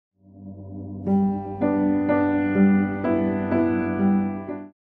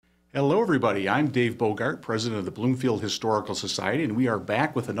everybody. I'm Dave Bogart, president of the Bloomfield Historical Society, and we are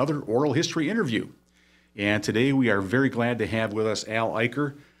back with another oral history interview. And today we are very glad to have with us Al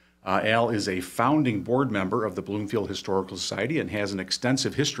Eicher. Al is a founding board member of the Bloomfield Historical Society and has an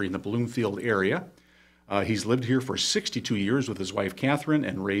extensive history in the Bloomfield area. He's lived here for 62 years with his wife Catherine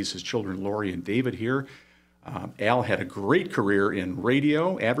and raised his children Lori and David here. Al had a great career in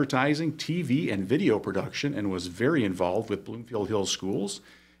radio, advertising, TV, and video production, and was very involved with Bloomfield Hills schools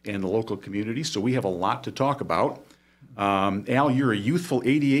and the local community, so we have a lot to talk about. Al, you're a youthful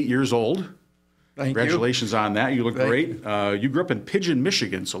 88 years old. Thank Congratulations you. On that. You look Thank great. you. You grew up in Pigeon,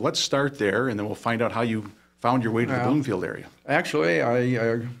 Michigan, so let's start there, and then we'll find out how you found your way to the Bloomfield area. Actually,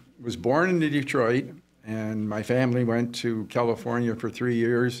 I was born in Detroit, and my family went to California for 3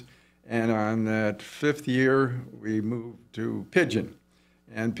 years. And on that fifth year, we moved to Pigeon.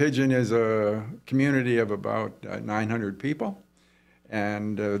 And Pigeon is a community of about 900 people.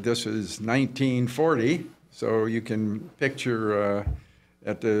 And this is 1940, so you can picture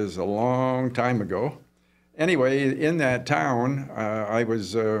that is a long time ago. Anyway, in that town,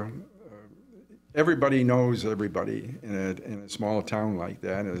 everybody knows everybody in a small town like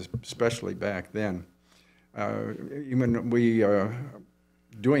that, especially back then. Even we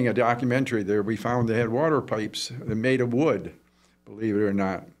doing a documentary there, we found they had water pipes made of wood, believe it or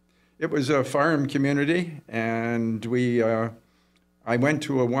not. It was a farm community, and I went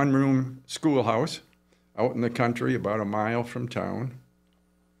to a one-room schoolhouse out in the country about a mile from town.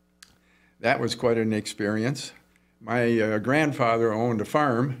 That was quite an experience. My grandfather owned a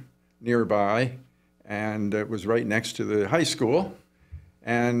farm nearby, and it was right next to the high school.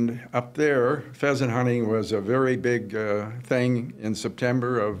 And up there, pheasant hunting was a very big thing in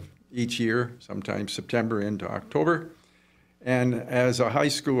September of each year, sometimes September into October. And as a high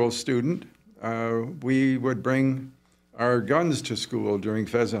school student, we would bring our guns to school during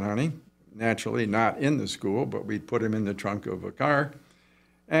pheasant hunting. Naturally, not in the school, but we'd put them in the trunk of a car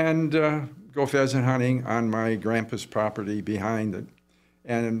and go pheasant hunting on my grandpa's property behind it.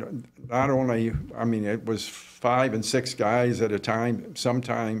 And not only, I mean, it was 5 and 6 guys at a time.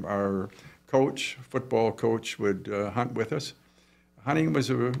 Sometime our coach, football coach, would hunt with us. Hunting was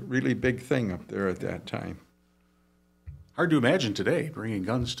a really big thing up there at that time. Hard to imagine today, bringing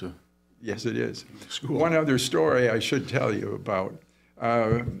guns to Yes, it is. school. One other story I should tell you about.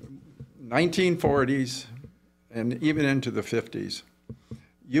 1940s and even into the 50s,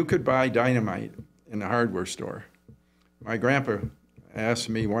 you could buy dynamite in a hardware store. My grandpa asked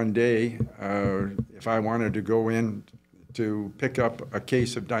me one day if I wanted to go in to pick up a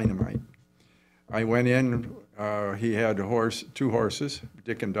case of dynamite. I went in, he had 2 horses,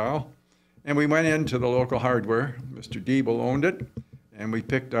 Dick and Doll, and we went into the local hardware. Mr. Diebel owned it, and we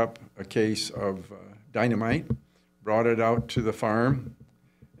picked up a case of dynamite, brought it out to the farm,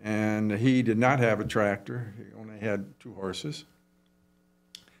 and he did not have a tractor. He only had 2 horses.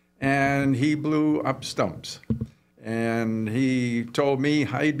 And he blew up stumps. And he told me,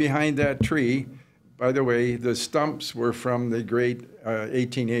 hide behind that tree. By the way, the stumps were from the great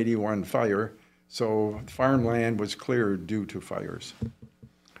 1881 fire, so farmland was cleared due to fires.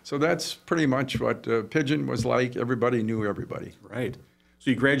 So that's pretty much what Pigeon was like. Everybody knew everybody. Right. So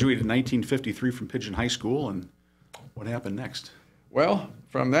you graduated in 1953 from Pigeon High School, and what happened next? Well,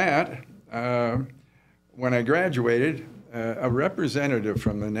 from that, when I graduated, a representative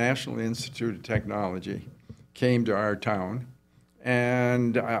from the National Institute of Technology came to our town,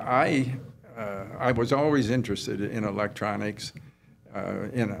 and I was always interested in electronics.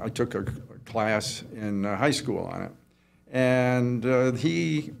 I took a class in high school on it, and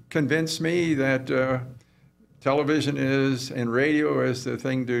he convinced me that television and radio is the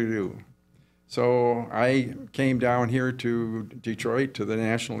thing to do. So I came down here to Detroit to the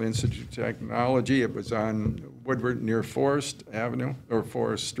National Institute of Technology. It was on Woodward near Forest Avenue or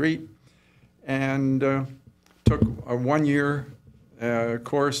Forest Street, and took a 1-year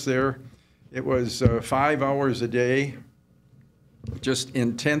course there. It was 5 hours a day, just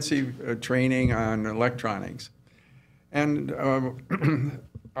intensive training on electronics. And President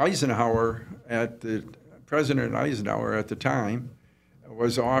Eisenhower at the time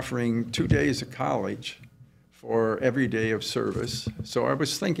was offering 2 days of college for every day of service. So I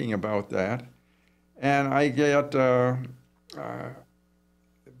was thinking about that. And I get,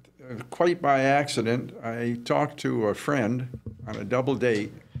 quite by accident, I talked to a friend on a double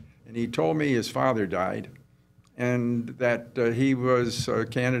date, and he told me his father died and that he was a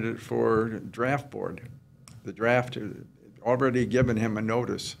candidate for draft board. The draft had already given him a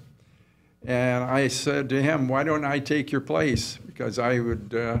notice. And I said to him, why don't I take your place? Because I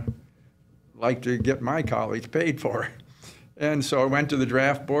would like to get my college paid for. And so I went to the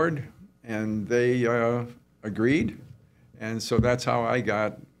draft board, and they agreed. And so that's how I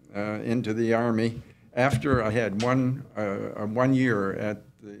got into the Army after I had 1 year at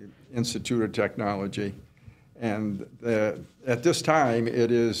the Institute of Technology. And at this time,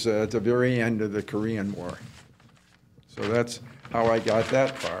 it is at the very end of the Korean War. So that's how I got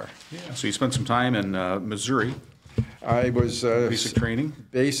that far. Yeah. So you spent some time in Missouri. I was Basic training?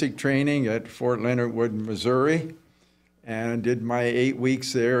 Basic training at Fort Leonard Wood, Missouri, and did my 8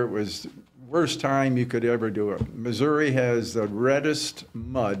 weeks there. It was the worst time you could ever do it. Missouri has the reddest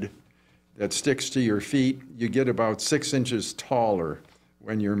mud that sticks to your feet. You get about 6 inches taller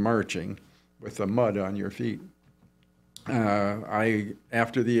when you're marching with the mud on your feet.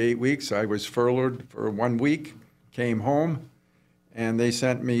 After the 8 weeks, I was furloughed for 1 week, came home, and they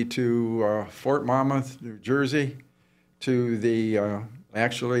sent me to Fort Monmouth, New Jersey, to the,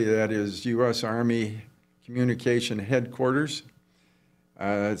 actually that is U.S. Army Communication Headquarters.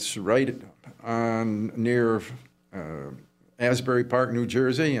 It's right on near Asbury Park, New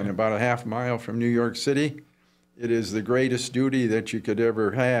Jersey, and about a half mile from New York City. It is the greatest duty that you could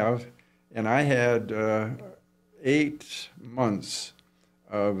ever have. And I had 8 months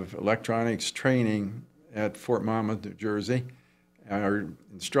of electronics training at Fort Monmouth, New Jersey. Our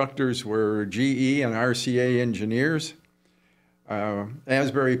instructors were GE and RCA engineers.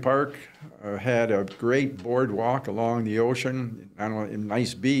 Asbury Park had a great boardwalk along the ocean, a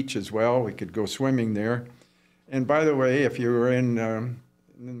nice beach as well. We could go swimming there. And by the way, if you were in the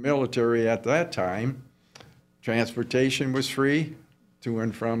military at that time, transportation was free to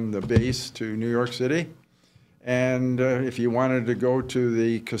and from the base to New York City. And if you wanted to go to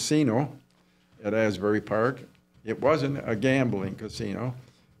the casino at Asbury Park, it wasn't a gambling casino.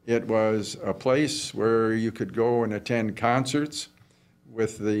 It was a place where you could go and attend concerts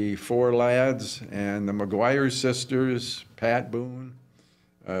with the Four Lads and the McGuire sisters, Pat Boone,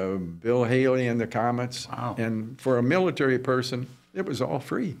 Bill Haley and the Comets. Wow. And for a military person, it was all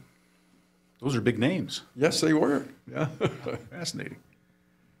free. Those are big names. Yes, they were. Yeah. Fascinating.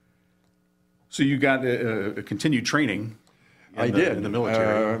 So you got a continued training in the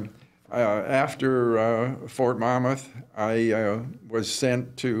military. After Fort Monmouth, I was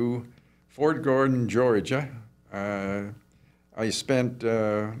sent to Fort Gordon, Georgia. I spent,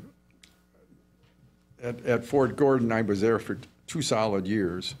 at Fort Gordon, I was there for 2 solid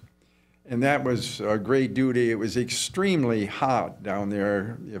years. And that was a great duty. It was extremely hot down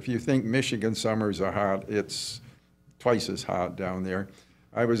there. If you think Michigan summers are hot, it's twice as hot down there.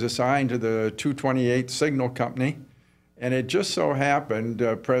 I was assigned to the 228 Signal Company. And it just so happened,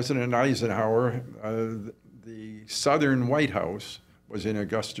 President Eisenhower, the Southern White House was in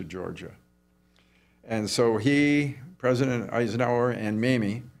Augusta, Georgia. And so President Eisenhower and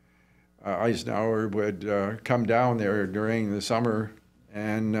Mamie Eisenhower would come down there during the summer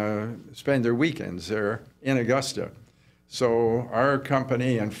and spend their weekends there in Augusta. So our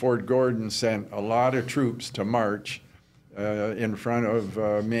company and Fort Gordon sent a lot of troops to march in front of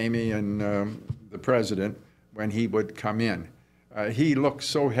Mamie and the president when he would come in. He looked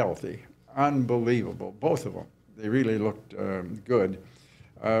so healthy, unbelievable, both of them. They really looked good.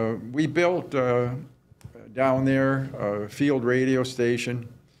 We built down there a field radio station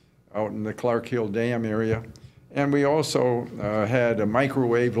out in the Clark Hill Dam area, and we also had a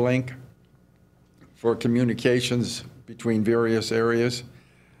microwave link for communications between various areas.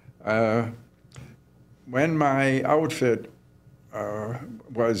 When my outfit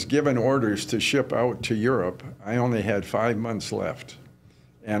was given orders to ship out to Europe, I only had 5 months left,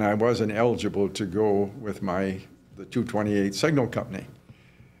 and I wasn't eligible to go with the 228 Signal Company.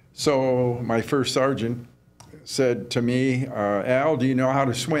 So my first sergeant said to me, Al, do you know how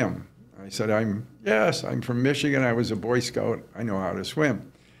to swim? I said, yes, I'm from Michigan. I was a Boy Scout. I know how to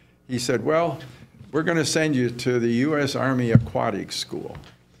swim. He said, well, we're going to send you to the U.S. Army Aquatic School.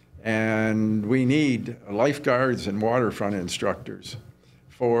 And we need lifeguards and waterfront instructors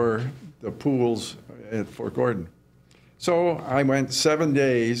for the pools at Fort Gordon. So I went 7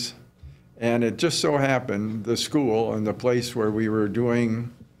 days, and it just so happened the school and the place where we were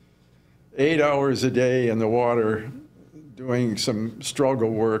doing 8 hours a day in the water, doing some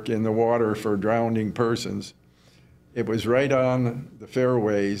struggle work in the water for drowning persons, it was right on the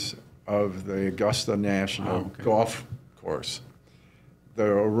fairways of the Augusta National Golf Course. The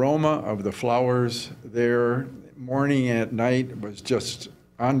aroma of the flowers there, morning and night, was just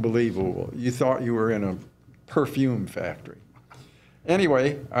unbelievable. You thought you were in a perfume factory.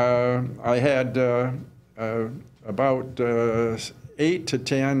 Anyway, I had about 8 to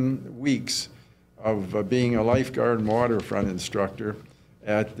 10 weeks of being a lifeguard and waterfront instructor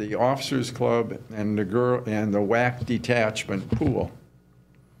at the Officers Club and the WAC detachment pool.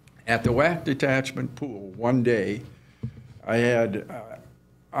 At the WAC detachment pool one day, I had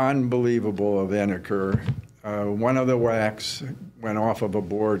unbelievable event occur. One of the WACs went off of a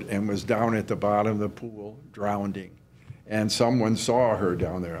board and was down at the bottom of the pool drowning. And someone saw her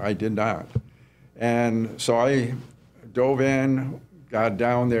down there. I did not. And so I dove in, got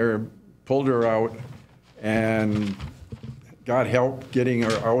down there, pulled her out, and got help getting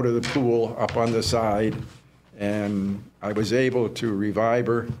her out of the pool up on the side. And I was able to revive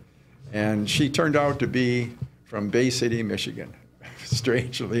her. And she turned out to be from Bay City, Michigan,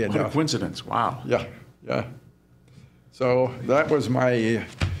 strangely enough. What a coincidence. Wow. Yeah, yeah. So that was my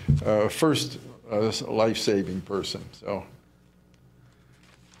first life-saving person.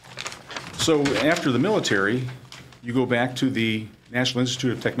 So after the military, you go back to the National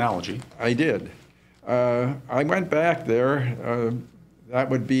Institute of Technology. I did. I went back there. That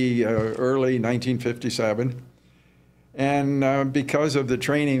would be early 1957. And because of the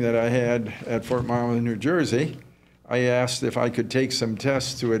training that I had at Fort Monmouth, New Jersey, I asked if I could take some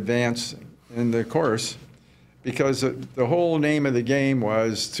tests to advance in the course, because the whole name of the game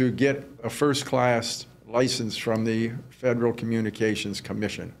was to get a first-class license from the Federal Communications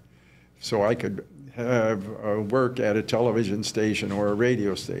Commission, so I could have work at a television station or a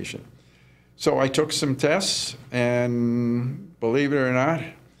radio station. So I took some tests, and believe it or not,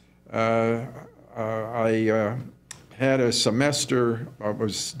 I had a semester. It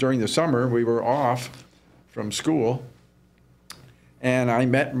was during the summer. We were off from school, and I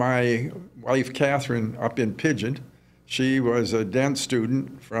met my wife Catherine up in Pigeon. She was a dent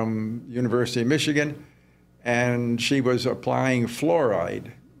student from University of Michigan, and she was applying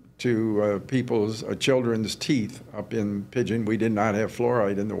fluoride to children's teeth up in Pigeon. We did not have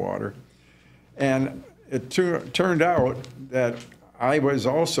fluoride in the water. And it turned out that I was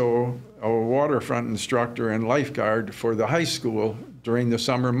also a waterfront instructor and lifeguard for the high school during the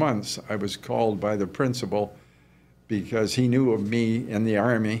summer months. I was called by the principal because he knew of me in the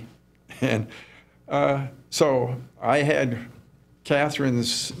Army. And so I had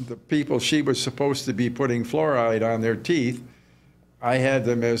the people she was supposed to be putting fluoride on their teeth, I had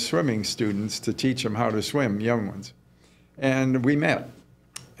them as swimming students to teach them how to swim, young ones. And we met.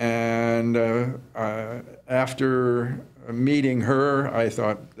 And after meeting her, I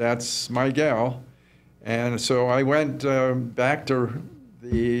thought, that's my gal. And so I went back to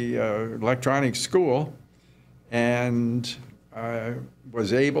the electronics school, and I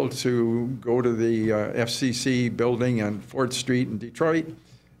was able to go to the FCC building on 4th Street in Detroit,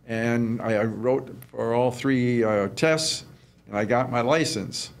 and I wrote for all 3 tests, and I got my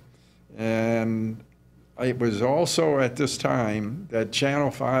license. And it was also at this time that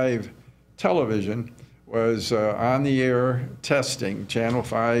Channel 5 television was on the air testing. Channel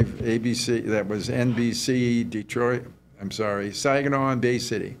 5, ABC, that was NBC, Saginaw and Bay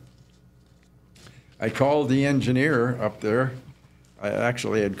City. I called the engineer up there. I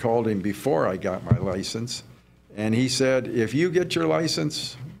actually had called him before I got my license. And he said, if you get your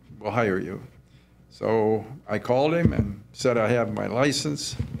license, we'll hire you. So I called him and said I have my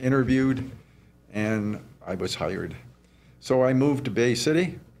license, interviewed, and I was hired. So I moved to Bay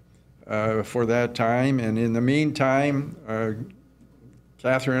City for that time. And in the meantime,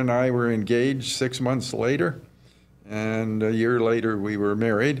 Catherine and I were engaged 6 months later. And a year later, we were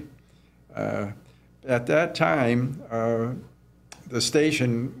married. At that time, the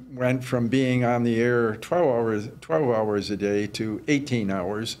station went from being on the air 12 hours a day to 18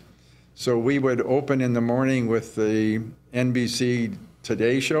 hours. So we would open in the morning with the NBC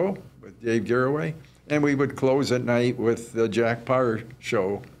Today Show with Dave Garraway, and we would close at night with the Jack Paar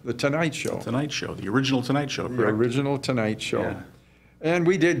Show, The Tonight Show. Tonight Show, the original Tonight Show, correct? The original Tonight Show. Yeah. And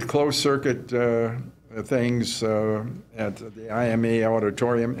we did closed circuit things at the IMA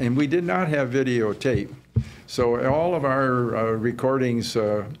auditorium, and we did not have videotape. So all of our recordings,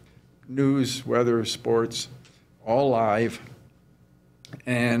 news, weather, sports, all live.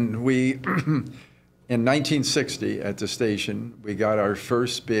 And we, in 1960 at the station, we got our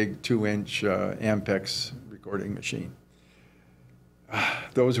first big 2-inch Ampex recording machine.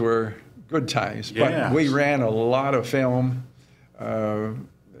 Those were good times, yes. But we ran a lot of film.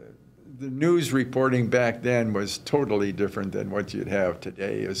 The news reporting back then was totally different than what you'd have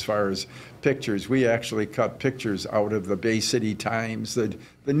today as far as pictures. We actually cut pictures out of the Bay City Times, the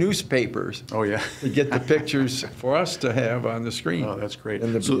newspapers. Oh, yeah. To get the pictures for us to have on the screen. Oh, that's great.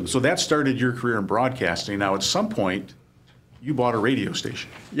 So that started your career in broadcasting. Now, at some point, you bought a radio station.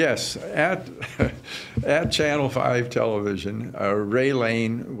 Yes. At Channel 5 Television, Ray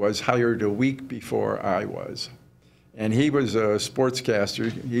Lane was hired a week before I was. And he was a sportscaster.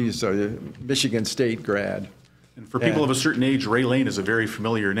 He's a Michigan State grad. And for people of a certain age, Ray Lane is a very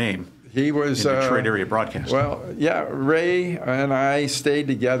familiar name. He was in Detroit area broadcast. Well, yeah, Ray and I stayed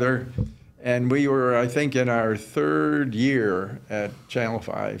together, and we were, I think, in our 3rd year at Channel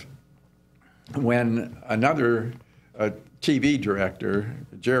 5 when another TV director,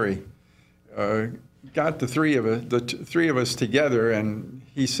 Jerry, got the three of us together, and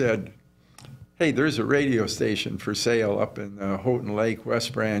he said, "Hey, there's a radio station for sale up in the Houghton Lake,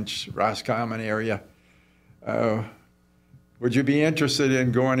 West Branch, Roscommon area. Would you be interested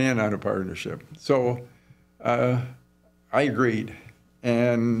in going in on a partnership?" So I agreed,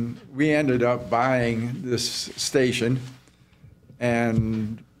 and we ended up buying this station,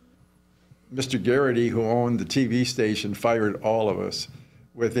 and Mr. Garrity, who owned the TV station, fired all of us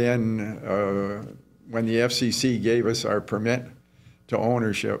within, when the FCC gave us our permit to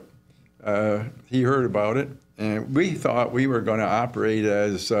ownership. He heard about it, and we thought we were going to operate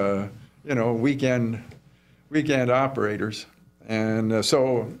as, weekend operators. And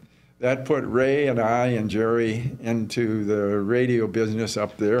so that put Ray and I and Jerry into the radio business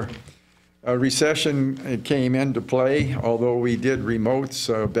up there. A recession came into play, although we did remotes,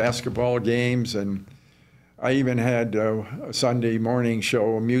 basketball games, and I even had a Sunday morning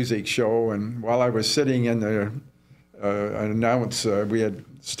show, a music show, and while I was sitting in the we had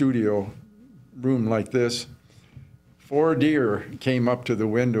studio room like this, 4 deer came up to the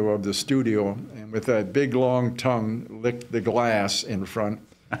window of the studio and with that big long tongue licked the glass in front.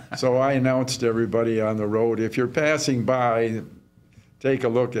 So I announced to everybody on the road, if you're passing by, take a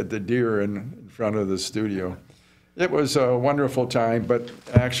look at the deer in front of the studio. It was a wonderful time, but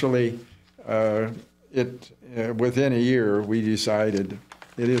actually within a year we decided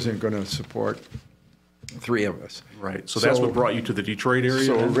it isn't going to support 3 of us. Right. So that's what brought you to the Detroit area?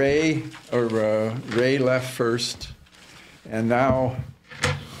 So Ray left first, and now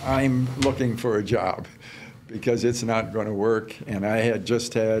I'm looking for a job because it's not going to work. And I had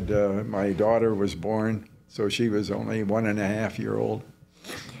just had, my daughter was born, so she was only 1.5-year-old.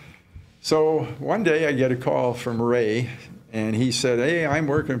 So one day I get a call from Ray, and he said, "Hey, I'm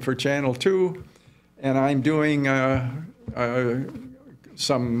working for Channel 2, and I'm doing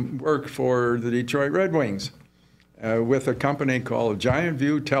some work for the Detroit Red Wings with a company called Giant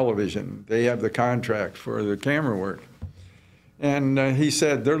View Television. They have the contract for the camera work." And he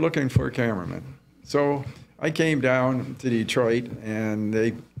said, "They're looking for a cameraman." So I came down to Detroit, and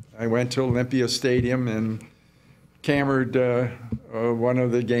I went to Olympia Stadium and cameraed one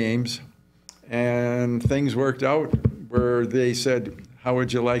of the games. And things worked out where they said, "How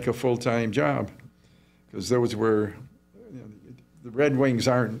would you like a full-time job?" Because those were, the Red Wings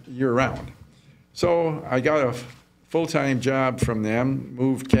aren't year-round. So I got a full-time job from them,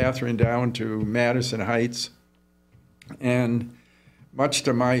 moved Catherine down to Madison Heights, and much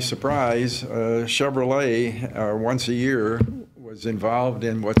to my surprise, Chevrolet, once a year, was involved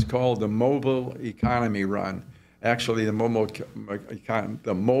in what's called the Mobile Economy Run. Actually, the Mobile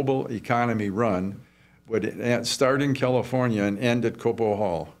Economy Run would start in California and end at Cobo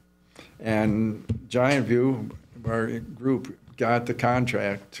Hall. And Giant View, our group, got the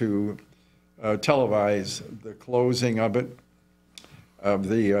contract to televise the closing of it, of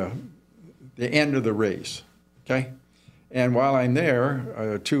the end of the race, okay? And while I'm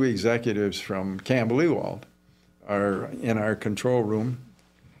there, 2 executives from Campbell Ewald are in our control room,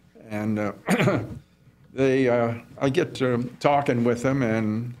 and I get to talking with them,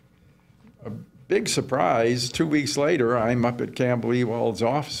 and a big surprise, 2 weeks later, I'm up at Campbell Ewald's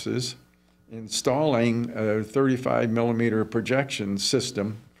offices installing a 35mm projection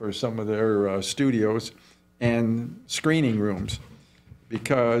system for some of their studios and screening rooms,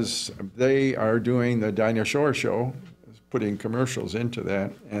 because they are doing the Dinah Shore show, putting commercials into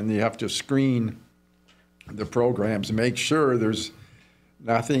that, and you have to screen the programs, make sure there's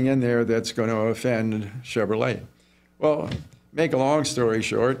nothing in there that's going to offend Chevrolet. Well, make a long story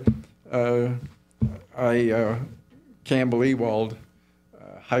short, Campbell Ewald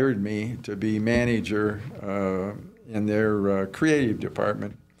hired me to be manager in their creative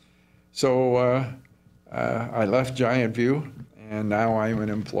department. So I left Giant View, and now I'm an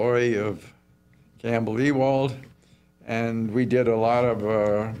employee of Campbell Ewald, and we did a lot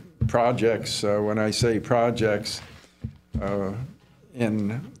of projects. When I say projects,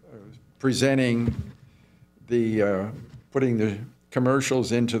 in presenting putting the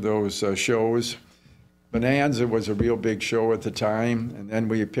commercials into those shows. Bonanza was a real big show at the time, and then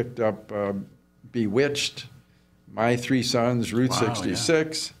we picked up Bewitched, My 3 Sons, Route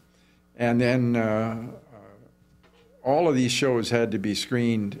 66, yeah. And then all of these shows had to be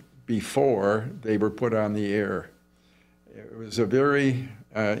screened before they were put on the air. It was a very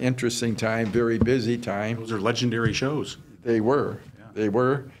Interesting time, very busy time. Those are legendary shows. They were. Yeah. They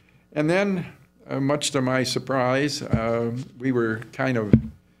were. And then, much to my surprise, we were kind of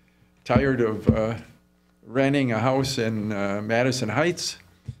tired of renting a house in Madison Heights,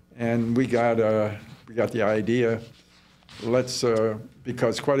 and we got the idea, let's,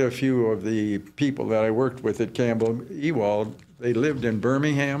 because quite a few of the people that I worked with at Campbell Ewald, they lived in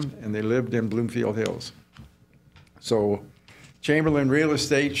Birmingham and they lived in Bloomfield Hills. So Chamberlain Real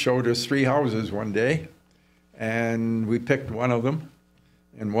Estate showed us 3 houses one day, and we picked one of them,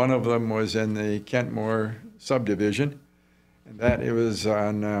 and one of them was in the Kentmore subdivision, and that it was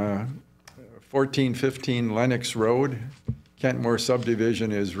on 1415 Lenox Road. Kentmore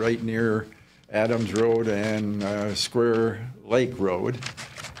subdivision is right near Adams Road and Square Lake Road,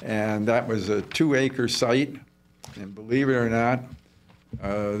 and that was a 2-acre site, and believe it or not,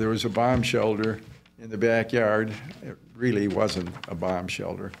 there was a bomb shelter in the backyard. It really wasn't a bomb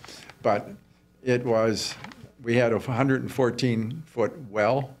shelter, but it was, we had a 114-foot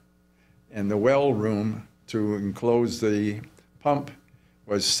well, and the well room to enclose the pump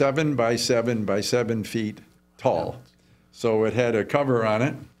was 7 by 7 by 7 feet tall. So it had a cover on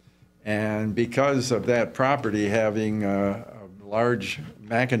it, and because of that property having a large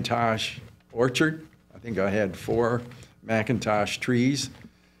Macintosh orchard, I think I had 4 Macintosh trees.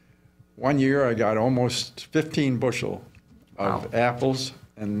 One year I got almost 15 bushel of apples,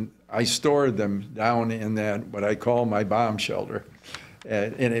 and I stored them down in that, what I call my bomb shelter.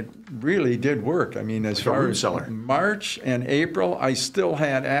 And it really did work. I mean, as far as March and April, I still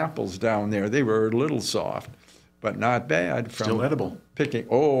had apples down there. They were a little soft, but not bad. From still edible. Picking,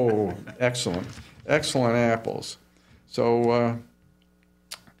 oh, excellent. Excellent apples. So,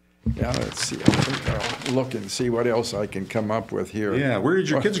 yeah, let's see. I think I'll look and see what else I can come up with here. Yeah, where did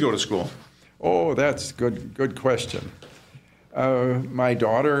your kids go to school? Oh, that's good question. My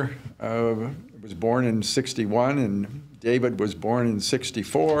daughter was born in '61, and David was born in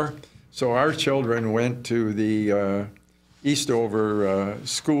 '64. So our children went to the Eastover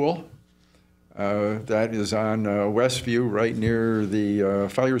School. That is on Westview, right near the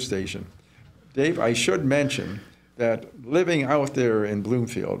fire station. Dave, I should mention that living out there in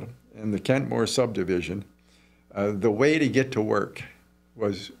Bloomfield, in the Kentmore subdivision, the way to get to work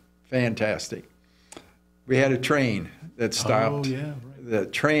was fantastic. We had a train that stopped. Oh, yeah, right. The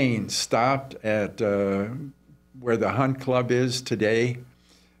train stopped at where the Hunt Club is today,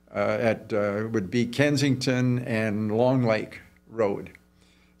 would be Kensington and Long Lake Road.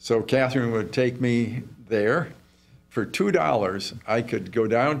 So Catherine would take me there. For $2, I could go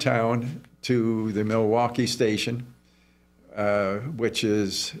downtown to the Milwaukee station, which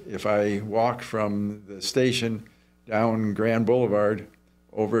is, if I walk from the station down Grand Boulevard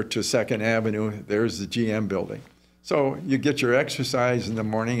over to 2nd Avenue, there's the GM building. So you get your exercise in the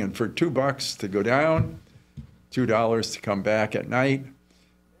morning, and for $2 to go down, $2 to come back at night,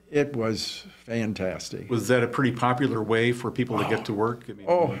 it was fantastic. Was that a pretty popular way for people to get to work? I mean,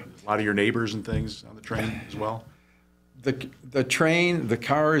 a lot of your neighbors and things on the train as well? The train, the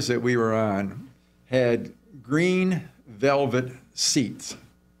cars that we were on had green velvet seats,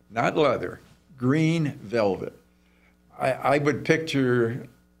 not leather, green velvet. I would picture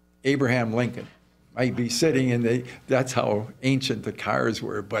Abraham Lincoln. I'd be sitting in that's how ancient the cars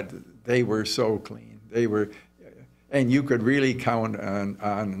were, but they were so clean. They were, and you could really count on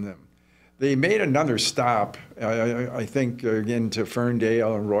them. They made another stop, I think, again to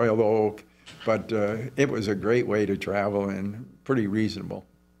Ferndale and Royal Oak, but it was a great way to travel and pretty reasonable.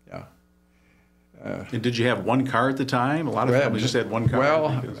 Yeah. And did you have one car at the time? A lot of families just had one car. Well,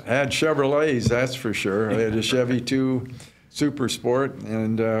 I had Chevrolets, that's for sure. I had a Chevy 2 Super Sport,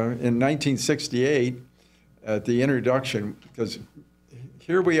 and in 1968, at the introduction, because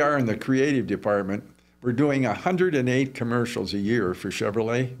here we are in the creative department, we're doing 108 commercials a year for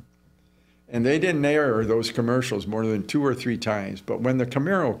Chevrolet, and they didn't air those commercials more than 2 or 3 times. But when the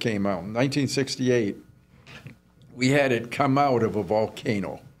Camaro came out in 1968, we had it come out of a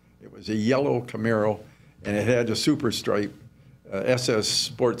volcano. It was a yellow Camaro, and it had a super stripe, SS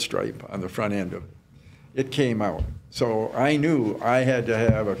Sport stripe on the front end of it. It came out. So I knew I had to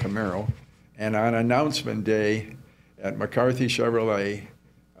have a Camaro, and on announcement day at McCarthy Chevrolet,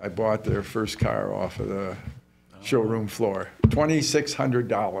 I bought their first car off of the showroom floor,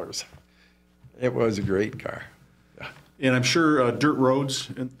 $2,600. It was a great car. Yeah. And I'm sure dirt roads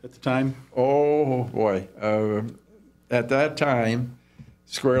at the time? Oh, boy. At that time,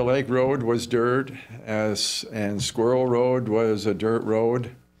 Square Lake Road was dirt, and Squirrel Road was a dirt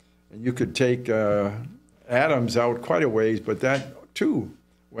road. And you could take Adams out quite a ways, but that, too,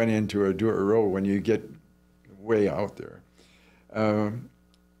 went into a dirt road when you get way out there.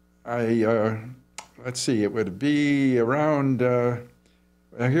 let's see, it would be around,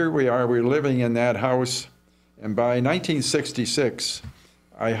 here we are, we're living in that house, and by 1966,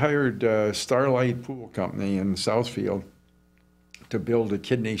 I hired Starlight Pool Company in Southfield to build a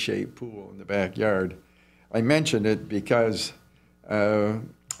kidney-shaped pool in the backyard. I mentioned it because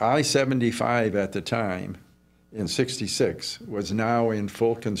I-75 at the time, in '66, was now in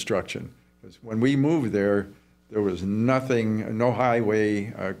full construction. When we moved there, there was nothing, no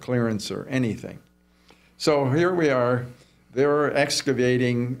highway clearance or anything. So here we are, they're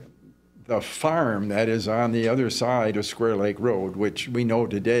excavating the farm that is on the other side of Square Lake Road, which we know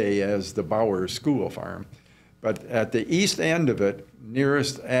today as the Bauer School Farm. But at the east end of it,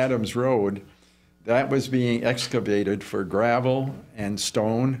 nearest Adams Road, that was being excavated for gravel and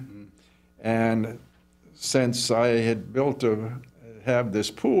stone. And since I had built have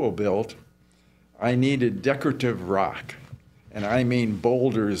this pool built, I needed decorative rock. And I mean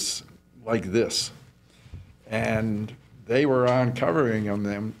boulders like this. And they were uncovering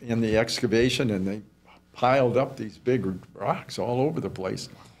them in the excavation, and they piled up these big rocks all over the place.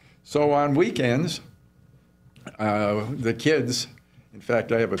 So on weekends, the kids, in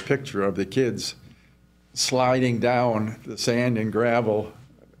fact, I have a picture of the kids sliding down the sand and gravel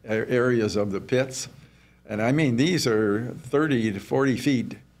areas of the pits. And I mean, these are 30 to 40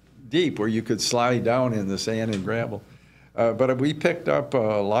 feet deep where you could slide down in the sand and gravel. But we picked up a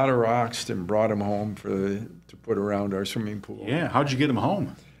lot of rocks and brought them home to put around our swimming pool. Yeah, how'd you get them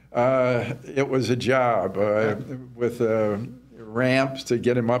home? It was a job with ramps to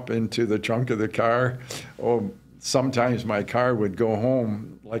get them up into the trunk of the car. Oh, sometimes my car would go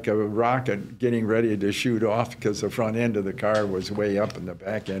home like a rocket getting ready to shoot off because the front end of the car was way up and the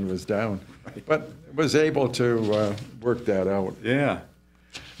back end was down. But was able to work that out. Yeah.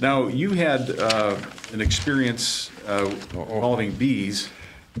 Now, you had an experience involving bees,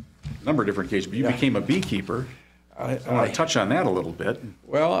 a number of different cases, but you became a beekeeper. I want to touch on that a little bit.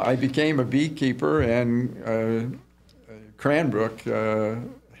 Well, I became a beekeeper, and Cranbrook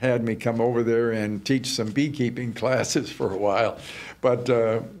had me come over there and teach some beekeeping classes for a while. But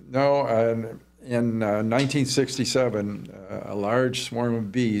no, in 1967, a large swarm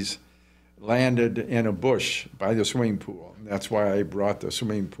of bees landed in a bush by the swimming pool. And that's why I brought the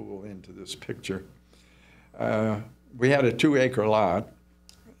swimming pool into this picture. We had a 2-acre lot,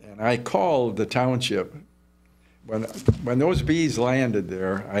 and I called the township. When those bees landed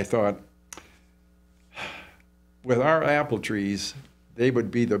there, I thought, with our apple trees, they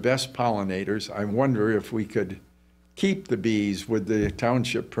would be the best pollinators. I wonder if we could keep the bees, would the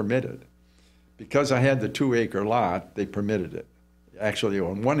township permit it? Because I had the 2-acre lot, they permitted it. Actually,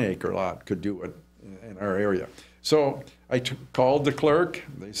 on 1-acre lot could do it in our area. So I called the clerk.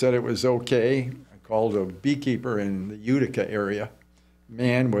 They said it was okay. I called a beekeeper in the Utica area.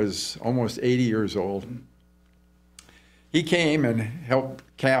 Man was almost 80 years old. He came and helped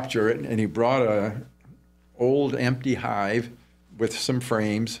capture it, and he brought a old empty hive with some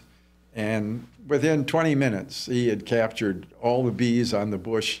frames, and within 20 minutes he had captured all the bees on the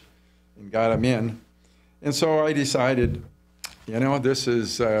bush and got them in. And so I decided, you know, this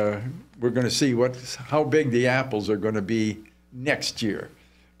is, we're going to see how big the apples are going to be next year,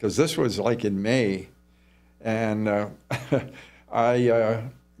 because this was like in May. And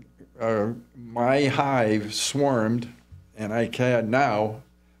my hive swarmed, and I had now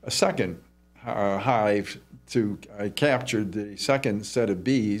a second hive I captured the second set of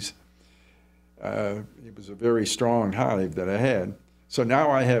bees. It was a very strong hive that I had. So now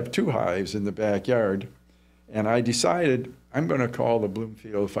I have 2 hives in the backyard, and I decided I'm going to call the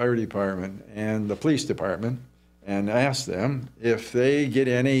Bloomfield Fire Department and the police department and ask them if they get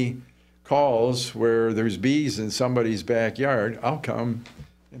any calls where there's bees in somebody's backyard, I'll come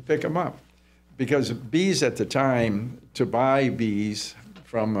and pick them up. Because bees at the time, to buy bees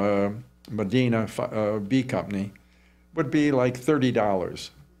from Medina Bee Company would be like $30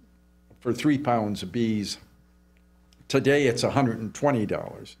 for 3 pounds of bees. Today it's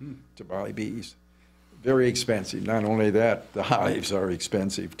 $120 to buy bees. Very expensive. Not only that, the hives are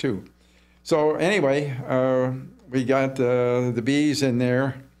expensive too. So anyway, we got the bees in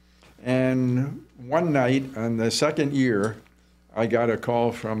there, and one night on the second year, I got a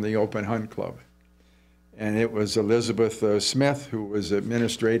call from the Open Hunt Club. And it was Elizabeth Smith, who was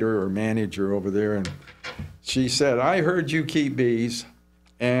administrator or manager over there. And she said, I heard you keep bees,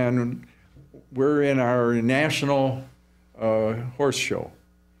 and we're in our national horse show.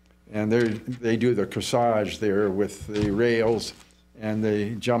 And they do the dressage there with the rails and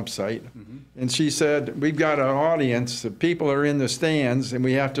the jump site. Mm-hmm. And she said, we've got an audience, the people are in the stands, and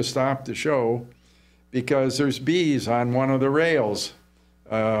we have to stop the show because there's bees on one of the rails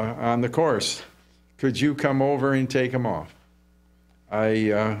on the course. Could you come over and take them off?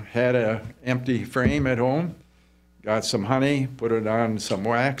 I had an empty frame at home, got some honey, put it on some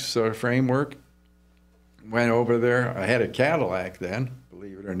wax framework, went over there. I had a Cadillac then,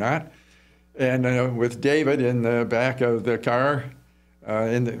 believe it or not, and with David in the back of the car,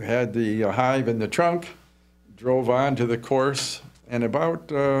 had the hive in the trunk, drove on to the course, and about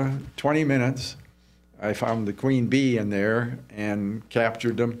 20 minutes, I found the queen bee in there and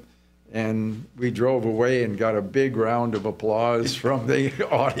captured them. And we drove away and got a big round of applause from the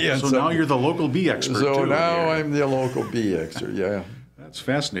audience. So now you're the local bee expert, so too. Now I'm the local bee expert, yeah. That's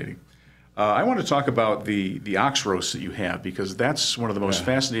fascinating. I want to talk about the ox roast that you have, because that's one of the most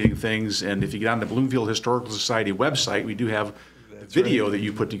fascinating things. And if you get on the Bloomfield Historical Society website, we do have a video that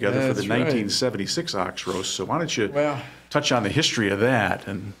you put together for the 1976 ox roast. So why don't you touch on the history of that?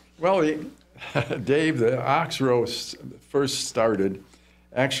 And well, Dave, the ox roast first started.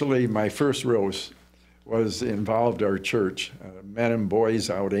 Actually, my first roast involved our church, a men and boys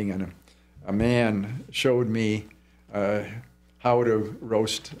outing, and a man showed me how to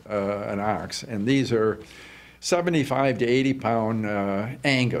roast an ox. And these are 75 to 80 pound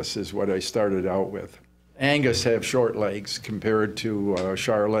Angus is what I started out with. Angus have short legs compared to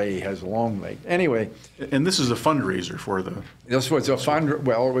Charolais has long legs. Anyway. And this is a fundraiser for the... This was a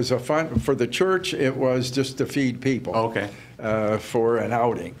it was a fun, for the church, it was just to feed people. Okay. For an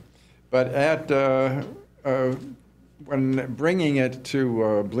outing. But when bringing it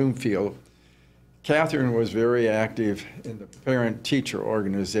to Bloomfield, Catherine was very active in the parent-teacher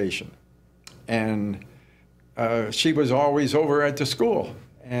organization. And she was always over at the school.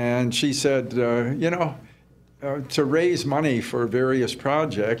 And she said, to raise money for various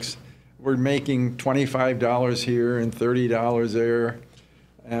projects, we're making $25 here and $30 there.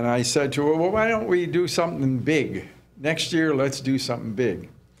 And I said to her, well, why don't we do something big? Next year, let's do something big.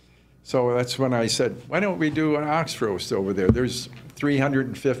 So that's when I said, why don't we do an ox roast over there? There's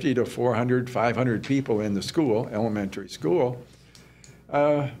 350 to 400, 500 people in the school, elementary school.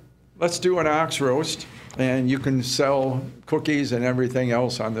 Let's do an ox roast, and you can sell cookies and everything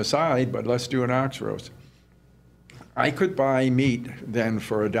else on the side, but let's do an ox roast. I could buy meat then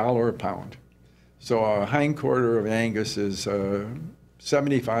for $1 a pound. So a hindquarter of Angus is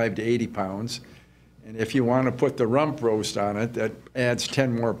 75 to 80 pounds. And if you want to put the rump roast on it, that adds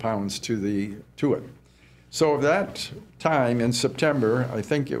 10 more pounds to it. So that time in September, I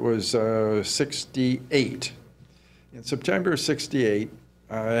think it was 68. In September 68,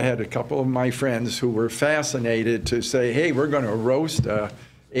 I had a couple of my friends who were fascinated to say, hey, we're going to roast a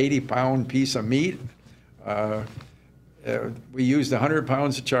 80-pound piece of meat. We used 100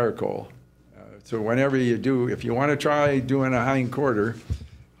 pounds of charcoal. So whenever you do, if you want to try doing a hindquarter,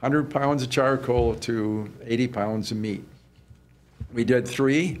 100 pounds of charcoal to 80 pounds of meat. We did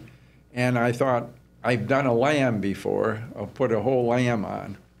 3, and I thought, I've done a lamb before. I'll put a whole lamb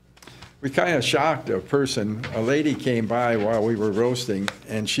on. We kind of shocked a person. A lady came by while we were roasting,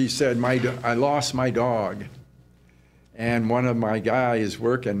 and she said, I lost my dog. And one of my guys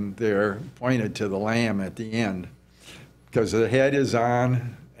working there pointed to the lamb at the end, because the head is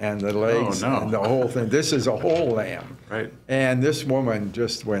on, and the legs, and the whole thing. This is a whole lamb. Right. And this woman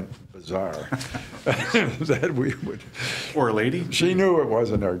just went bizarre. That we would. Poor lady. She knew it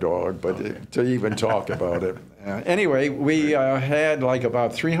wasn't our dog, but to even talk about it. Anyway, we had like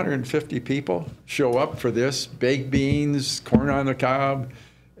about 350 people show up for this. Baked beans, corn on the cob.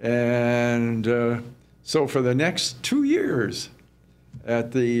 And so for the next 2 years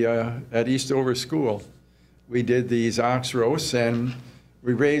at Eastover School, we did these ox roasts, and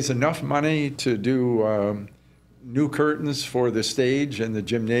we raised enough money to do new curtains for the stage and the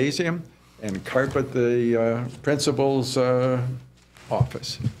gymnasium and carpet the principal's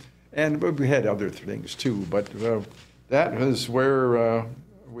office. And we had other things too, but that was where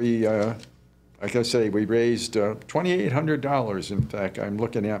we, like I say, we raised $2,800. In fact, I'm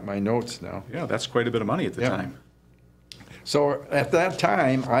looking at my notes now. Yeah, that's quite a bit of money at the time. So at that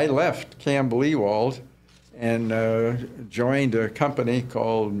time, I left Campbell Ewald and joined a company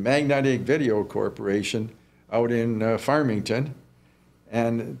called Magnetic Video Corporation out in Farmington.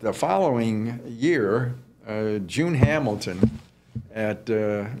 And the following year, June Hamilton at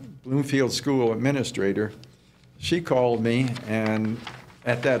Bloomfield School Administrator, she called me, and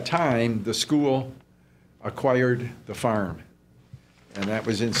at that time, the school acquired the farm. And that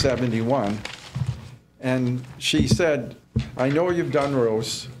was in '71. And she said, I know you've done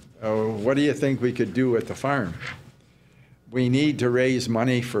roasts. What do you think we could do at the farm? We need to raise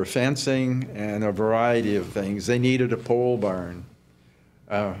money for fencing and a variety of things. They needed a pole barn.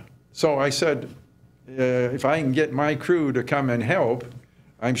 So I said, if I can get my crew to come and help,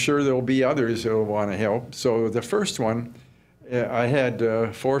 I'm sure there'll be others who will want to help. So the first one, I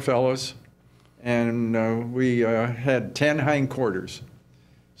had 4 fellows, and we had 10 hindquarters.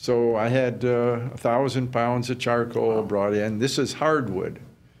 So I had 1,000 pounds of charcoal brought in. This is hardwood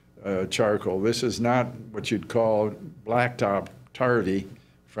charcoal. This is not what you'd call blacktop tarvy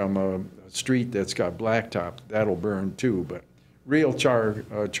from a street that's got blacktop. That'll burn too, but real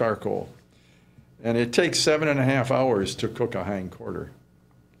charcoal. And it takes 7.5 hours to cook a hindquarter.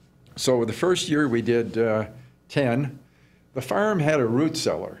 So the first year we did 10. The farm had a root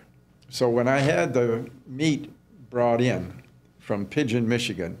cellar. So when I had the meat brought in from Pigeon,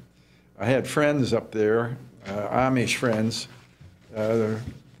 Michigan, I had friends up there, Amish friends.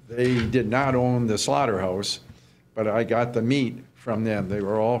 They did not own the slaughterhouse, but I got the meat from them. They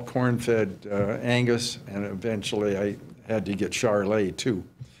were all corn-fed Angus, and eventually I had to get Charolais too,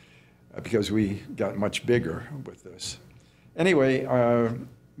 because we got much bigger with this. Anyway,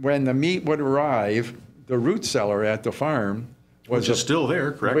 when the meat would arrive, the root cellar at the farm was which is still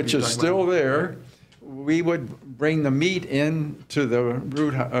there, correct? Which is still there. We would bring the meat into the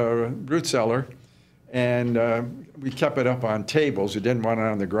root cellar, and we kept it up on tables. We didn't want it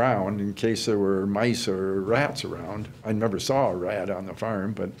on the ground in case there were mice or rats around. I never saw a rat on the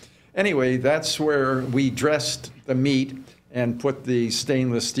farm, but anyway, that's where we dressed the meat and put the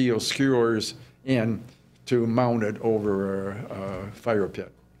stainless steel skewers in to mount it over a fire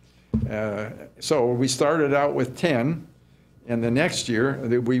pit. So we started out with 10, and the next year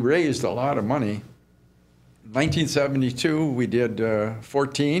we raised a lot of money. In 1972 we did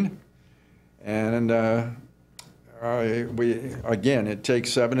 14, and again, it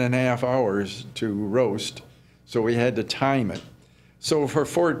takes 7.5 hours to roast, so we had to time it. So for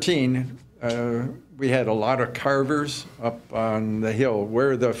 14, we had a lot of carvers up on the hill.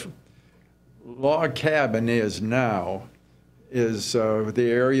 Where the log cabin is now is the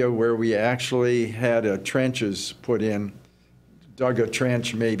area where we actually had trenches put in, dug a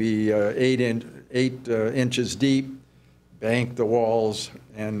trench maybe 8 inches deep, banked the walls,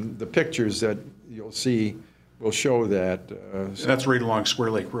 and the pictures that you'll see will show that. So that's right along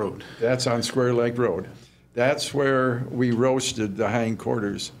Square Lake Road. That's on Square Lake Road. That's where we roasted the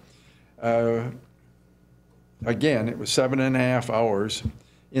hindquarters. Again, it was 7.5 hours.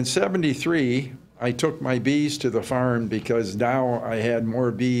 In '73, I took my bees to the farm because now I had more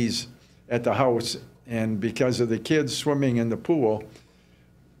bees at the house, and because of the kids swimming in the pool,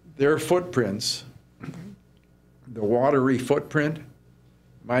 their footprints, the watery footprint,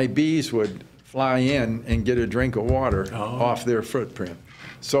 my bees would fly in and get a drink of water off their footprint.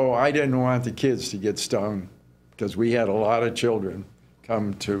 So I didn't want the kids to get stung because we had a lot of children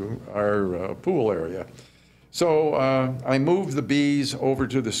come to our pool area. So I moved the bees over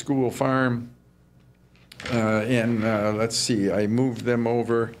to the school farm, and let's see, I moved them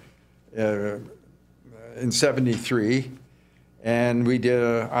over in '73, and we did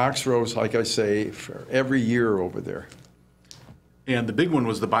ox roast, like I say, for every year over there. And the big one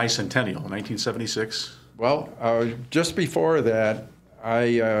was the bicentennial, 1976. Well, just before that,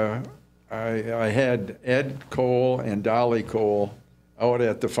 I had Ed Cole and Dolly Cole out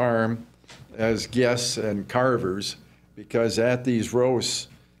at the farm as guests and carvers, because at these roasts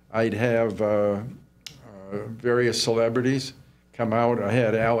I'd have various celebrities come out. I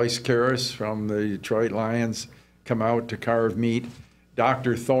had Alice Karras from the Detroit Lions come out to carve meat.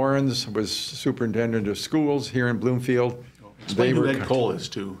 Dr. Thorns was superintendent of schools here in Bloomfield. Explain who Ed Cole is,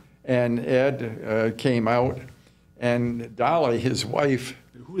 too. And Ed came out, and Dolly, his wife.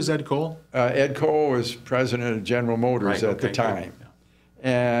 Who is Ed Cole? Ed Cole was president of General Motors at the time. Yeah.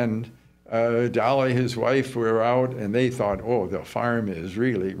 And Dolly, his wife, were out, and they thought, oh, the farm is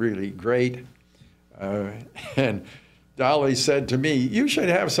really, really great. And Dolly said to me, you should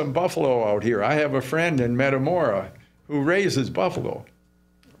have some buffalo out here. I have a friend in Metamora who raises buffalo.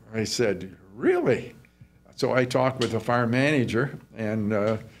 I said, really? So I talked with the farm manager,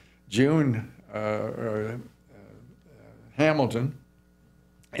 and June Hamilton,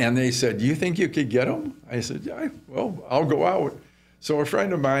 and they said, do you think you could get them? I said, yeah, well, I'll go out. So a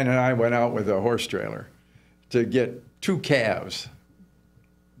friend of mine and I went out with a horse trailer to get 2 calves,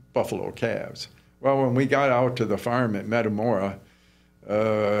 buffalo calves. Well, when we got out to the farm at Metamora,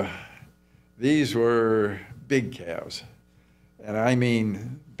 these were big calves. And I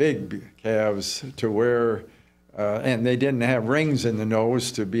mean big calves to where, and they didn't have rings in the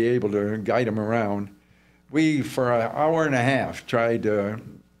nose to be able to guide them around. We, for an hour and a half, tried to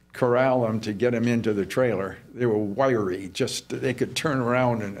corral them to get them into the trailer. They were wiry, just they could turn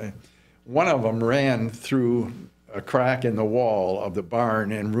around, and one of them ran through a crack in the wall of the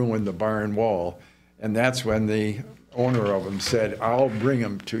barn and ruined the barn wall. And that's when the owner of them said, "I'll bring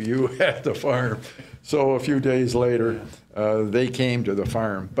them to you at the farm." So a few days later, they came to the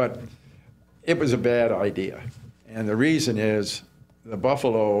farm. But it was a bad idea. And the reason is the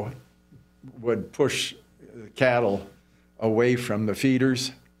buffalo would push cattle away from the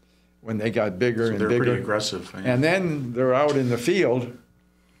feeders when they got bigger and bigger. They're pretty aggressive. Right? And then they're out in the field,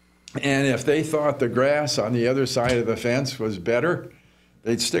 and if they thought the grass on the other side of the fence was better,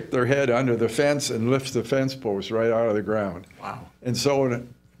 they'd stick their head under the fence and lift the fence post right out of the ground. Wow. And so a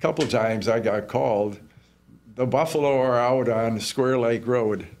couple times I got called, "The buffalo are out on Square Lake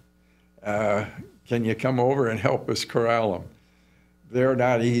Road. Can you come over and help us corral them?" They're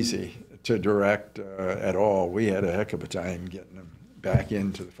not easy to direct at all. We had a heck of a time getting them back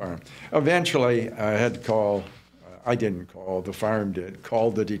into the farm. Eventually, I had to call, I didn't call, the farm did,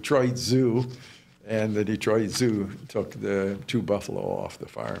 called the Detroit Zoo, and the Detroit Zoo took the 2 buffalo off the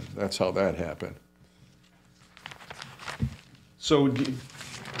farm. That's how that happened. So you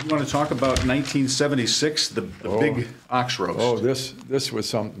want to talk about 1976, the big ox roast? Oh, this was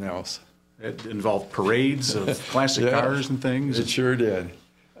something else. It involved parades of classic cars and things. It sure did.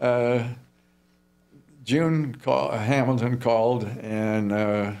 Hamilton called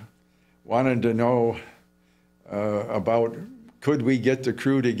and wanted to know about could we get the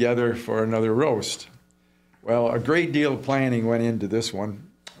crew together for another roast. Well, a great deal of planning went into this one,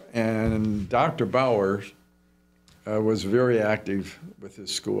 and Dr. Bauer was very active with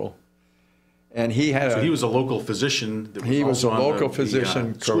his school. And he had he was a local physician. That was he was a also local on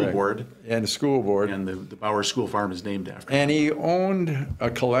physician, the school correct. board. And the school board. And the Bauer School Farm is named after him. And he owned a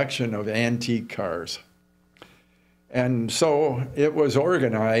collection of antique cars. And so it was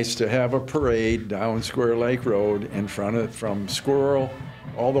organized to have a parade down Square Lake Road in front of, from Squirrel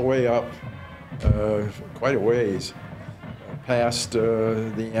all the way up quite a ways past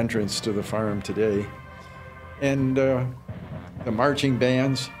the entrance to the farm today. And the marching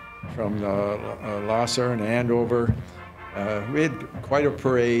bands from Lasser and Andover. We had quite a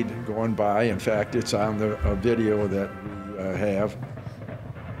parade going by. In fact, it's on the video that we have.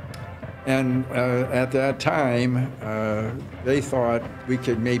 And at that time, they thought we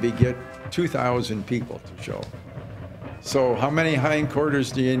could maybe get 2,000 people to show. So how many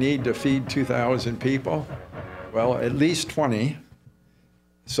hindquarters do you need to feed 2,000 people? Well, at least 20.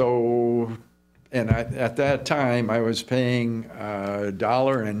 So, and at that time, I was paying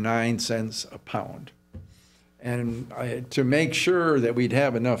 $1.09 a pound. And to make sure that we'd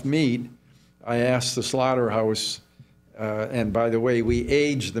have enough meat, I asked the slaughterhouse, and by the way, we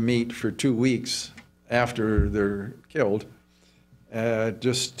age the meat for 2 weeks after they're killed,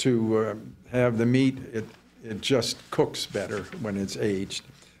 just to have the meat, it just cooks better when it's aged.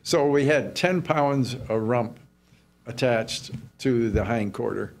 So we had 10 pounds of rump attached to the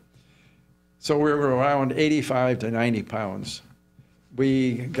hindquarter. So we were around 85 to 90 pounds.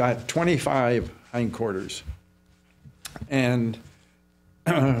 We got 25 hindquarters. And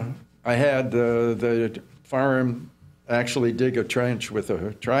I had the farm actually dig a trench with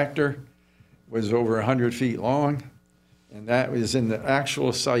a tractor. It was over 100 feet long. And that was in the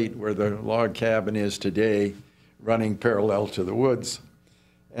actual site where the log cabin is today, running parallel to the woods.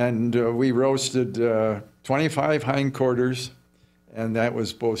 And we roasted 25 hindquarters, and that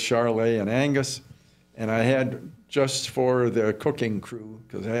was both Charolais and Angus. And I had, just for the cooking crew,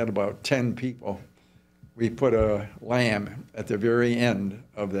 because I had about 10 people, we put a lamb at the very end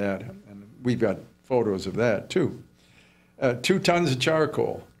of that. And we've got photos of that too. 2 tons of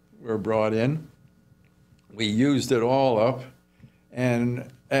charcoal were brought in. We used it all up. And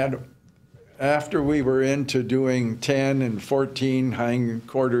after we were into doing 10 and 14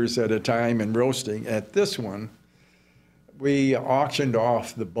 hindquarters at a time and roasting, at this one, we auctioned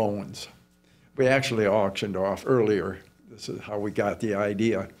off the bones. We actually auctioned off earlier. This is how we got the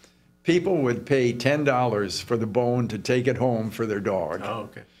idea. People would pay $10 for the bone to take it home for their dog. Oh,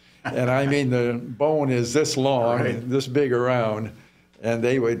 okay. And I mean, the bone is this long, right, this big around, and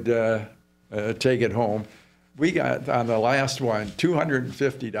they would take it home. We got, on the last one,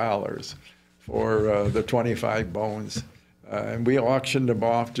 $250 for the 25 bones. And we auctioned them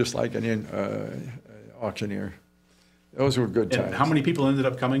off just like an auctioneer. Those were good times. And how many people ended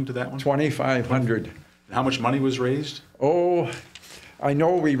up coming to that one? 2,500. And how much money was raised? Oh, I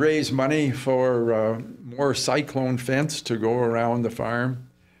know we raised money for more cyclone fence to go around the farm.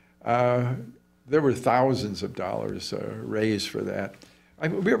 There were thousands of dollars raised for that.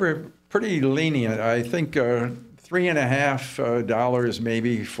 We were pretty lenient. I think $3.50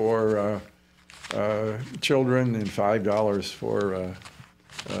 maybe for children and $5 for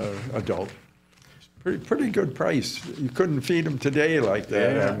adult. Pretty good price. You couldn't feed them today like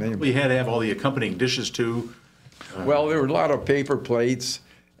that. Yeah. I mean, we had to have all the accompanying dishes too. Well, there were a lot of paper plates,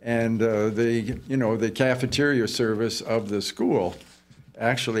 and the cafeteria service of the school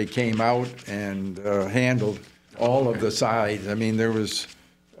actually came out and handled all of the sides. I mean, there was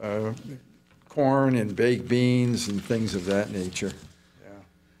corn and baked beans and things of that nature.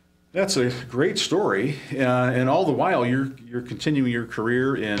 That's a great story, and all the while you're continuing your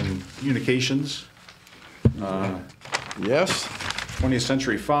career in communications. Yes. 20th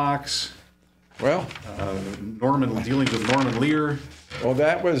Century Fox. Well, Dealing with Norman Lear. Well,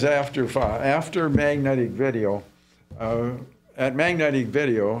 that was after magnetic video. At magnetic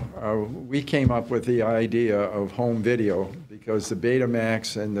video, we came up with the idea of home video because the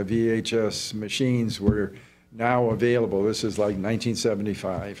Betamax and the VHS machines were now available. This is like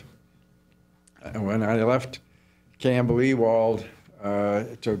 1975. When I left Campbell Ewald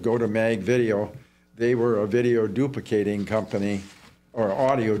to go to Mag Video, they were a video duplicating company or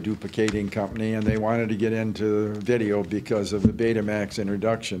audio duplicating company, and they wanted to get into video because of the Betamax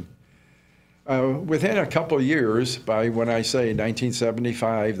introduction. Within a couple of years, by when I say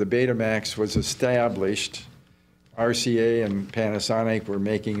 1975, the Betamax was established. RCA and Panasonic were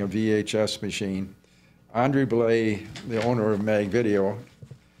making a VHS machine. Andre Blais, the owner of Mag Video,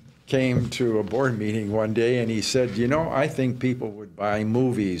 came to a board meeting one day and he said, you know, I think people would buy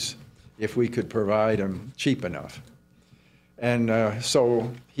movies if we could provide them cheap enough. And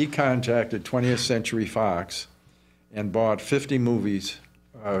so he contacted 20th Century Fox and bought 50 movies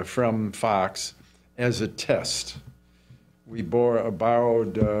from Fox as a test. We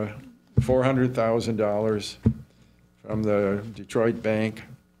borrowed $400,000 from the Detroit Bank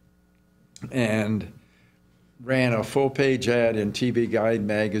and ran a full-page ad in TV Guide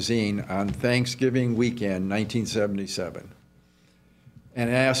magazine on Thanksgiving weekend, 1977, and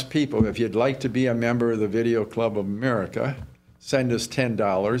asked people, if you'd like to be a member of the Video Club of America, send us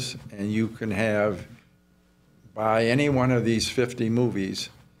 $10, and you can buy any one of these 50 movies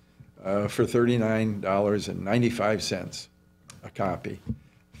for $39.95 a copy.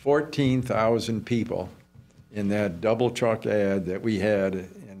 14,000 people in that double truck ad that we had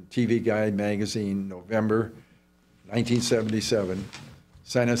in TV Guide magazine, November 1977,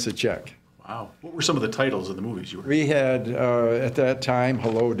 sent us a check. Wow. What were some of the titles of the movies you were? We had, at that time,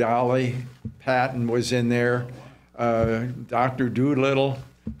 Hello, Dolly, Patton was in there, Dr. Doolittle,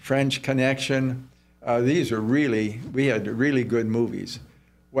 French Connection. We had really good movies.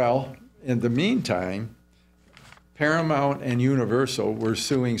 Well, in the meantime, Paramount and Universal were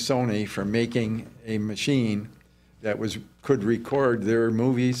suing Sony for making a machine that could record their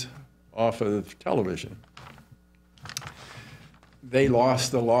movies off of television. They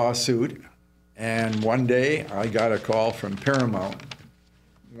lost the lawsuit, and one day I got a call from Paramount.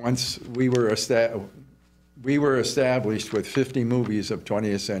 Once we were established with 50 movies of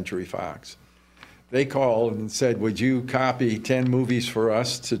 20th Century Fox. They called and said, would you copy 10 movies for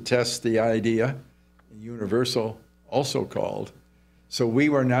us to test the idea? Universal also called. So we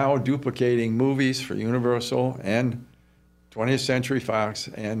were now duplicating movies for Universal and 20th Century Fox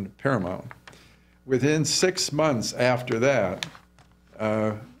and Paramount. Within 6 months after that,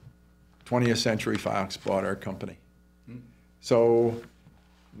 20th Century Fox bought our company. So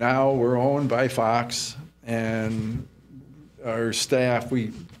now we're owned by Fox, and our staff,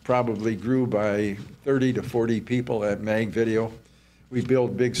 we probably grew by 30 to 40 people at Mag Video. We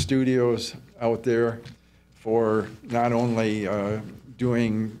built big studios out there for not only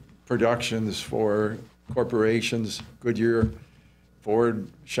doing productions for corporations. Goodyear, Ford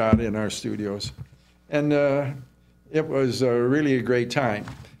shot in our studios. And it was really a great time.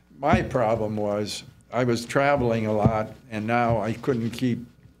 My problem was I was traveling a lot, and now I couldn't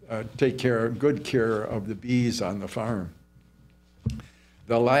take good care of the bees on the farm.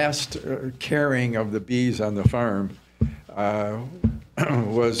 The last caring of the bees on the farm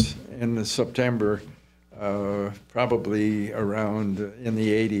was in September, probably around in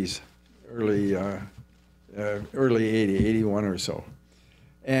the 80s, early 80, 81 or so.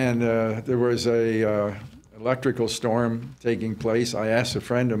 And there was a electrical storm taking place. I asked a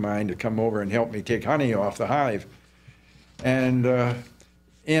friend of mine to come over and help me take honey off the hive. And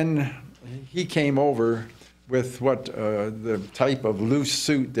he came over with the type of loose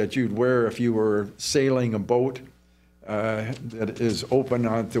suit that you'd wear if you were sailing a boat that is open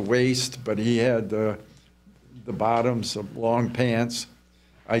at the waist, but he had the bottoms of long pants.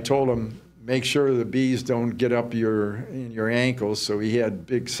 I told him, make sure the bees don't get up in your ankles, so he had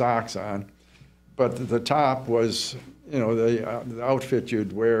big socks on. But the top was, the outfit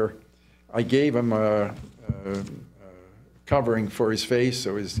you'd wear. I gave him a covering for his face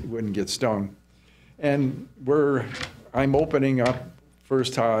so he wouldn't get stung. And I'm opening up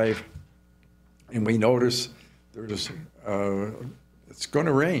first hive, and we notice there's, it's going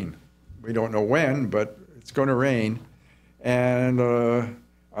to rain. We don't know when, but it's going to rain. And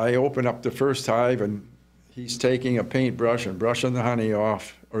I open up the first hive, and he's taking a paintbrush and brushing the honey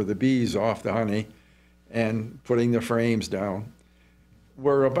off, or the bees off the honey, and putting the frames down.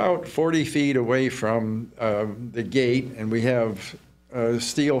 We're about 40 feet away from the gate, and we have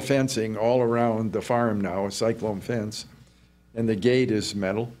steel fencing all around the farm now, a cyclone fence, and the gate is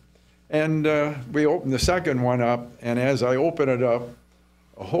metal. And we open the second one up, and as I open it up,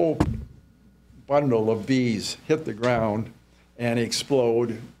 a whole bundle of bees hit the ground and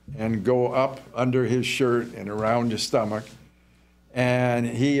explode and go up under his shirt and around his stomach. And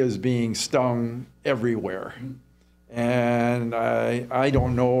he is being stung everywhere. And I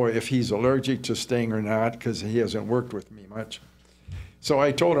don't know if he's allergic to sting or not, because he hasn't worked with me much. So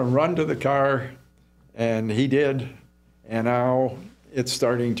I told him, run to the car, and he did. And now it's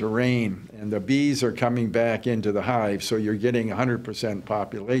starting to rain, and the bees are coming back into the hive, so you're getting 100%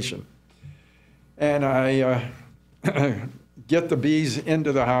 population. And I get the bees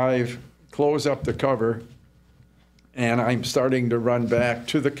into the hive, close up the cover, and I'm starting to run back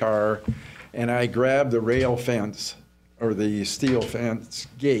to the car, and I grab the rail fence, or the steel fence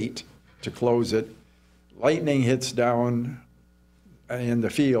gate, to close it. Lightning hits down in the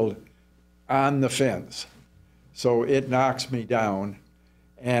field on the fence. So it knocks me down,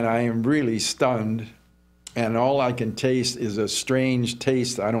 and I am really stunned, and all I can taste is a strange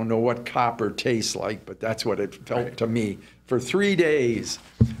taste. I don't know what copper tastes like, but that's what it felt to me. For 3 days,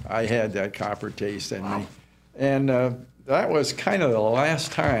 I had that copper taste in me. And that was kind of the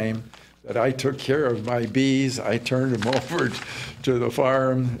last time that I took care of my bees. I turned them over to the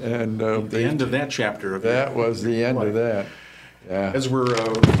farm, and the end of that chapter of that was the end of that. Yeah. As we're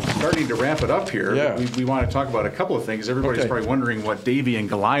starting to wrap it up here, yeah. we want to talk about a couple of things. Everybody's probably wondering what Davy and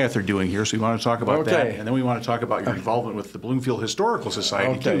Goliath are doing here, so we want to talk about that. And then we want to talk about your involvement with the Bloomfield Historical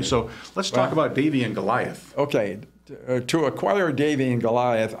Society, too. So let's talk about Davy and Goliath. Okay. To acquire Davy and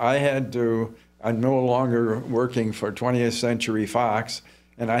Goliath, I'm no longer working for 20th Century Fox,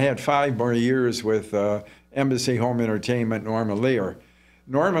 and I had 5 more years with Embassy Home Entertainment, Norman Lear.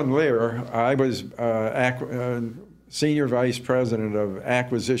 Norman Lear, I was Senior Vice President of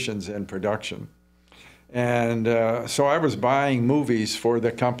Acquisitions and Production. And so I was buying movies for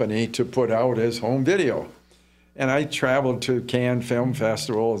the company to put out as home video. And I traveled to Cannes film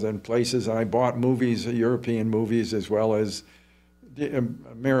festivals and places, and I bought movies, European movies, as well as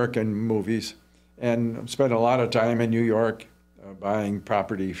American movies, and spent a lot of time in New York buying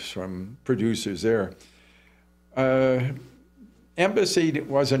properties from producers there. Embassy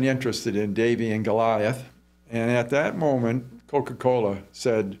wasn't interested in Davy and Goliath. And at that moment, Coca-Cola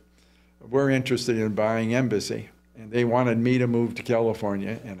said, we're interested in buying Embassy. And they wanted me to move to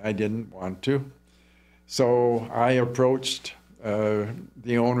California, and I didn't want to. So I approached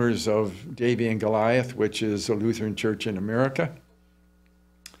the owners of Davy and Goliath, which is a Lutheran church in America.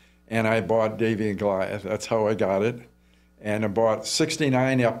 And I bought Davy and Goliath. That's how I got it. And I bought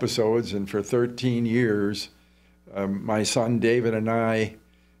 69 episodes, and for 13 years, my son David and I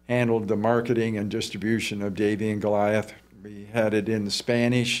handled the marketing and distribution of Davy and Goliath. We had it in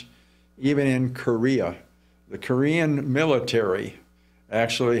Spanish, even in Korea. The Korean military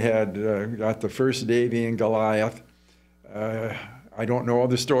actually had got the first Davy and Goliath. I don't know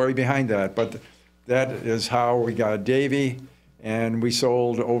the story behind that, but that is how we got Davy, and we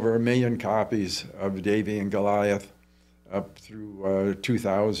sold over 1 million copies of Davy and Goliath up through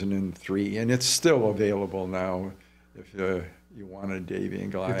 2003, and it's still available now if you wanted Davy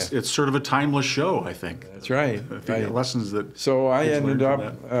and Goliath. It's sort of a timeless show, I think. That's right. Lessons that. So I ended up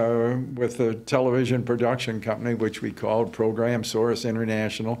with a television production company, which we called Program Source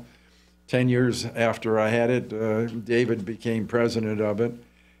International. 10 years after I had it, David became president of it.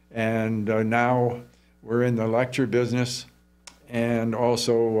 And now we're in the lecture business. And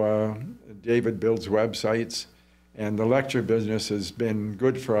also David builds websites. And the lecture business has been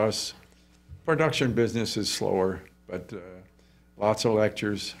good for us. Production business is slower, but lots of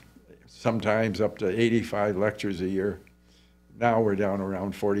lectures, sometimes up to 85 lectures a year. Now we're down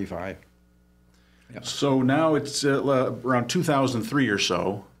around 45. Yep. So now it's around 2003 or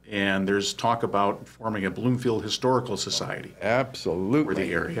so, and there's talk about forming a Bloomfield Historical Society. Absolutely. For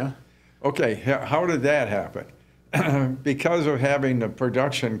the area. Okay, how did that happen? Because of having the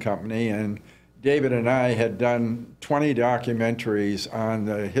production company, and David and I had done 20 documentaries on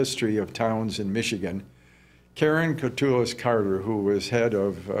the history of towns in Michigan. Karen Catullus Carter, who was head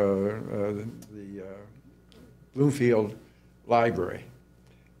of the Bloomfield Library,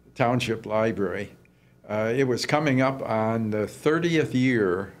 Township Library, it was coming up on the 30th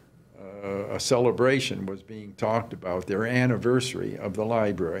year a celebration was being talked about, their anniversary of the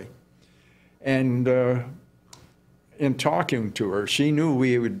library. And in talking to her, she knew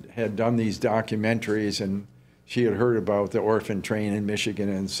we had done these documentaries, and she had heard about the orphan train in Michigan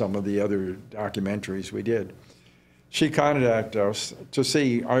and some of the other documentaries we did. She contacted us to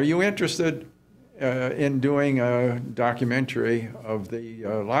see, are you interested in doing a documentary of the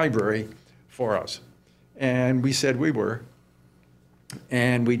library for us? And we said we were.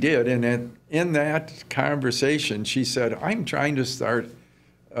 And we did. And in that conversation, she said, I'm trying to start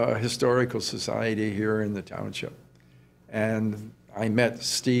a historical society here in the township. And I met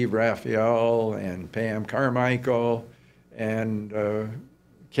Steve Raphael and Pam Carmichael and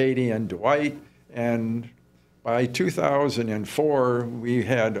Katie and Dwight. And by 2004, we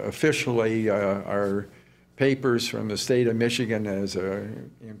had officially our papers from the state of Michigan as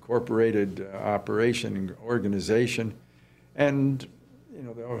an incorporated operation and organization. And you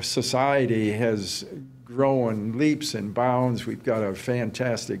know, the society has grown leaps and bounds. We've got a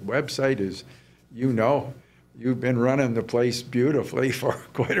fantastic website, as you know. You've been running the place beautifully for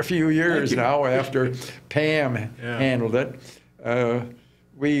quite a few years now after Pam handled it.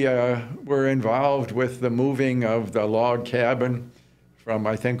 We were involved with the moving of the log cabin from,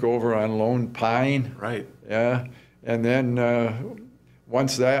 I think, over on Lone Pine. Right. Yeah. And then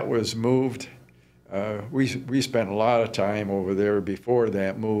once that was moved, we spent a lot of time over there before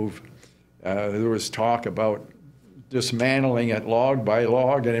that move. There was talk about dismantling it log by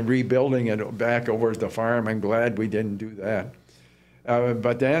log and rebuilding it back over at the farm. I'm glad we didn't do that.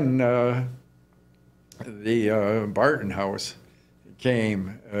 But then the Barton House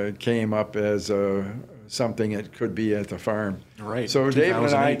came up as something that could be at the farm. Right. So David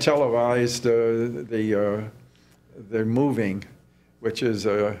and I televised the moving, which is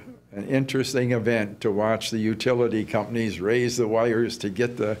an interesting event to watch the utility companies raise the wires to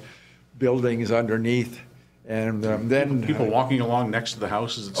get the buildings underneath. And then people walking along next to the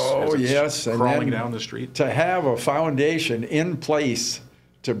houses. Yes, crawling and then down the street. To have a foundation in place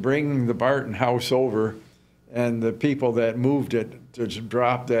to bring the Barton House over, and the people that moved it to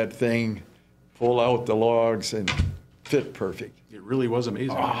drop that thing, pull out the logs, and fit perfect. It really was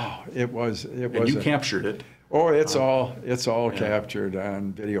amazing. Oh, it was. And you captured it. Oh, it's all captured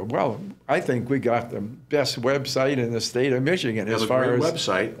on video. Well, I think we got the best website in the state of Michigan as far as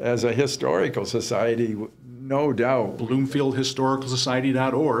website. As a historical society, no doubt.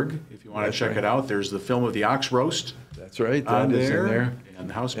 BloomfieldHistoricalSociety.org. If you want to check it out, there's the film of the ox roast. That's right. That is in there. And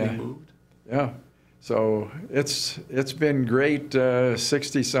the house being moved. Yeah. So it's been great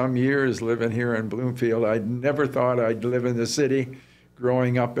 60-some years living here in Bloomfield. I never thought I'd live in the city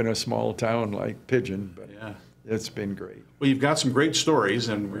growing up in a small town like Pigeon, but it's been great. Well, you've got some great stories,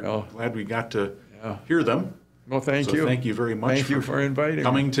 and we're glad we got to hear them. Well, thank you. Thank you very much. Thank you for inviting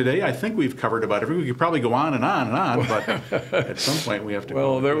coming me. Today. I think we've covered about everything. We could probably go on and on and on, but at some point we have to.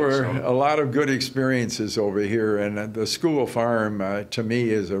 Well, there were a lot of good experiences over here, and the school farm to me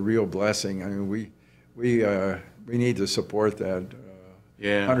is a real blessing. I mean, we need to support that.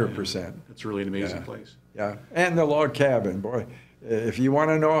 100%. It's really an amazing place. Yeah, and the log cabin, boy. If you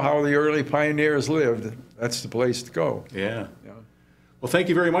want to know how the early pioneers lived, that's the place to go. Yeah. Well, thank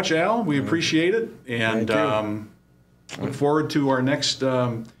you very much, Al. We appreciate it, and look forward to our next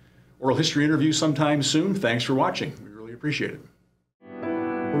oral history interview sometime soon. Thanks for watching. We really appreciate it.